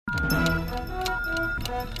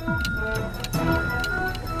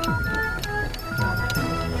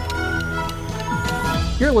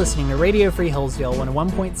You're listening to Radio Free Hillsdale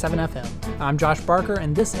 101.7 FM. I'm Josh Barker,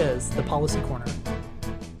 and this is The Policy Corner.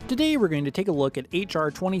 Today we're going to take a look at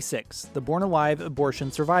H.R. 26, the Born Alive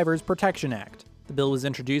Abortion Survivors Protection Act. The bill was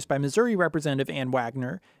introduced by Missouri Representative Ann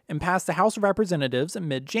Wagner and passed the House of Representatives in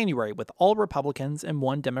mid-January, with all Republicans and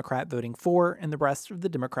one Democrat voting for and the rest of the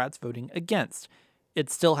Democrats voting against. It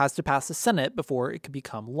still has to pass the Senate before it could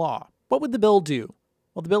become law. What would the bill do?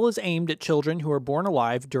 Well, the bill is aimed at children who are born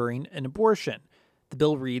alive during an abortion. The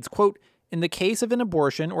bill reads, quote, "In the case of an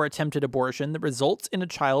abortion or attempted abortion that results in a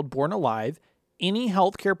child born alive, any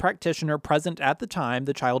healthcare practitioner present at the time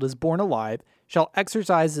the child is born alive shall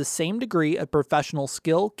exercise the same degree of professional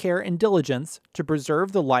skill, care, and diligence to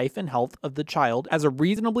preserve the life and health of the child as a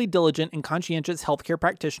reasonably diligent and conscientious healthcare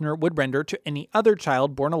practitioner would render to any other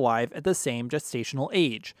child born alive at the same gestational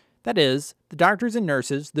age. That is, the doctors and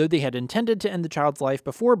nurses, though they had intended to end the child's life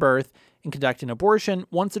before birth and conduct an abortion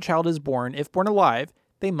once the child is born, if born alive,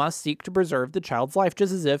 they must seek to preserve the child's life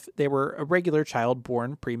just as if they were a regular child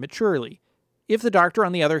born prematurely. If the doctor,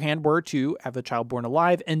 on the other hand, were to have a child born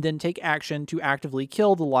alive and then take action to actively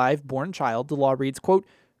kill the live born child, the law reads, quote,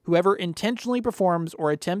 whoever intentionally performs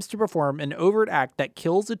or attempts to perform an overt act that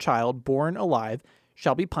kills a child born alive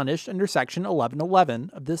shall be punished under Section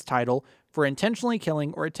 1111 of this title for intentionally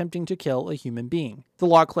killing or attempting to kill a human being. The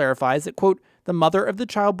law clarifies that, quote, the mother of the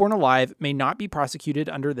child born alive may not be prosecuted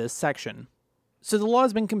under this section. So the law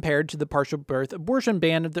has been compared to the partial birth abortion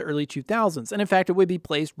ban of the early 2000s, and in fact it would be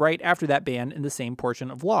placed right after that ban in the same portion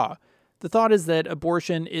of law. The thought is that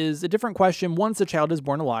abortion is a different question once the child is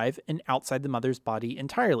born alive and outside the mother's body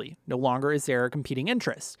entirely. No longer is there a competing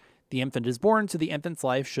interest. The infant is born, so the infant's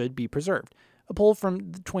life should be preserved. A poll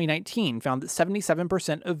from 2019 found that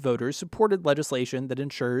 77% of voters supported legislation that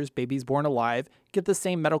ensures babies born alive get the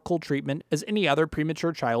same medical treatment as any other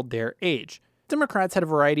premature child their age. Democrats had a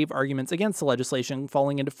variety of arguments against the legislation,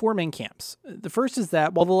 falling into four main camps. The first is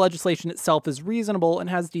that while the legislation itself is reasonable and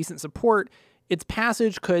has decent support, its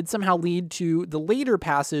passage could somehow lead to the later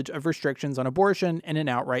passage of restrictions on abortion and an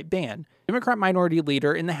outright ban. Democrat Minority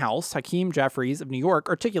Leader in the House, Hakeem Jeffries of New York,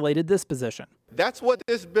 articulated this position. That's what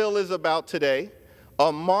this bill is about today,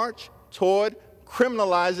 a march toward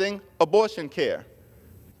criminalizing abortion care,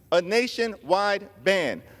 a nationwide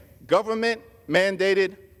ban,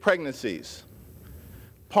 government-mandated pregnancies,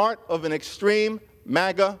 part of an extreme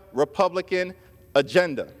MAGA Republican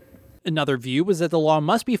agenda. Another view was that the law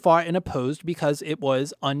must be fought and opposed because it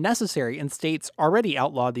was unnecessary, and states already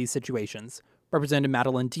outlawed these situations. Representative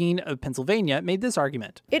Madeline Dean of Pennsylvania made this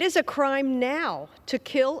argument. It is a crime now to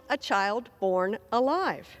kill a child born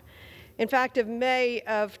alive. In fact, in May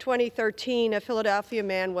of 2013, a Philadelphia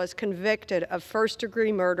man was convicted of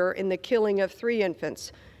first-degree murder in the killing of 3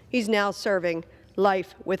 infants. He's now serving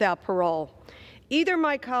life without parole. Either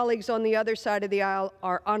my colleagues on the other side of the aisle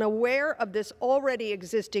are unaware of this already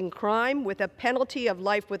existing crime with a penalty of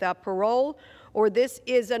life without parole, or this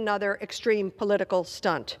is another extreme political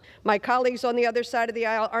stunt. My colleagues on the other side of the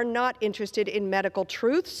aisle are not interested in medical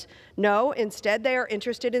truths. No, instead they are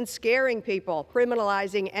interested in scaring people,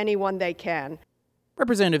 criminalizing anyone they can.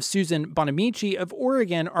 Representative Susan Bonamici of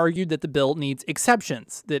Oregon argued that the bill needs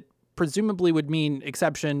exceptions, that presumably would mean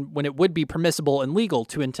exception when it would be permissible and legal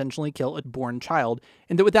to intentionally kill a born child,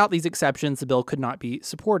 and that without these exceptions, the bill could not be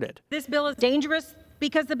supported. This bill is dangerous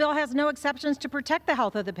because the bill has no exceptions to protect the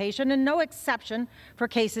health of the patient and no exception for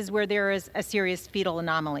cases where there is a serious fetal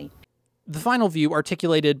anomaly. The final view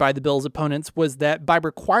articulated by the bill's opponents was that by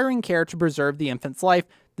requiring care to preserve the infant's life,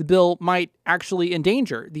 the bill might actually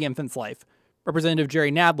endanger the infant's life. Representative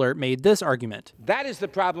Jerry Nadler made this argument. That is the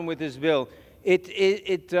problem with this bill.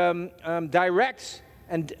 It directs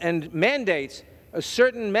and mandates a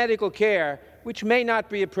certain medical care which may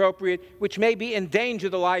not be appropriate, which may be endanger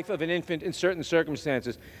the life of an infant in certain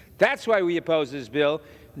circumstances. That's why we oppose this bill,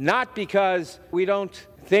 not because we don't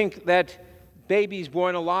think that babies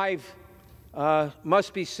born alive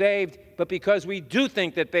must be saved, but because we do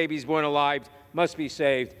think that babies born alive must be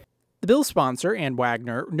saved. The bill's sponsor, Ann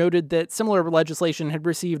Wagner, noted that similar legislation had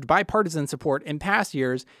received bipartisan support in past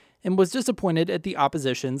years and was disappointed at the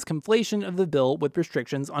opposition's conflation of the bill with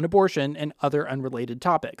restrictions on abortion and other unrelated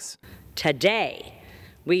topics. Today,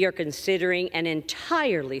 we are considering an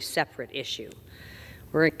entirely separate issue.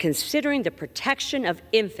 We're considering the protection of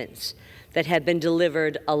infants that have been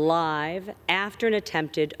delivered alive after an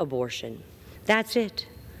attempted abortion. That's it.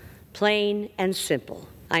 Plain and simple.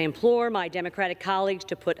 I implore my Democratic colleagues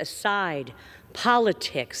to put aside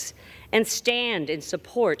politics and stand in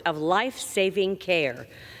support of life-saving care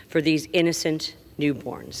for these innocent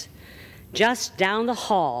newborns. Just down the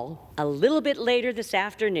hall, a little bit later this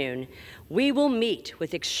afternoon, we will meet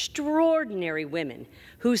with extraordinary women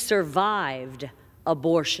who survived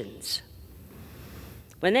abortions.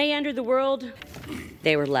 When they entered the world,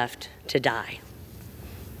 they were left to die.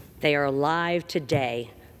 They are alive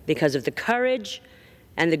today because of the courage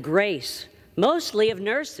and the grace, mostly of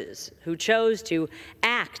nurses who chose to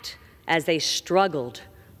act as they struggled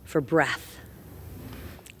for breath.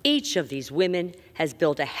 Each of these women has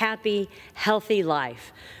built a happy, healthy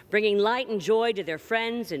life, bringing light and joy to their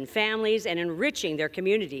friends and families and enriching their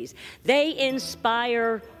communities. They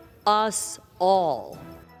inspire us all.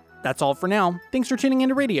 That's all for now. Thanks for tuning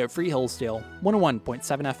into Radio Free Hillsdale, 101.7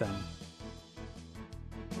 FM.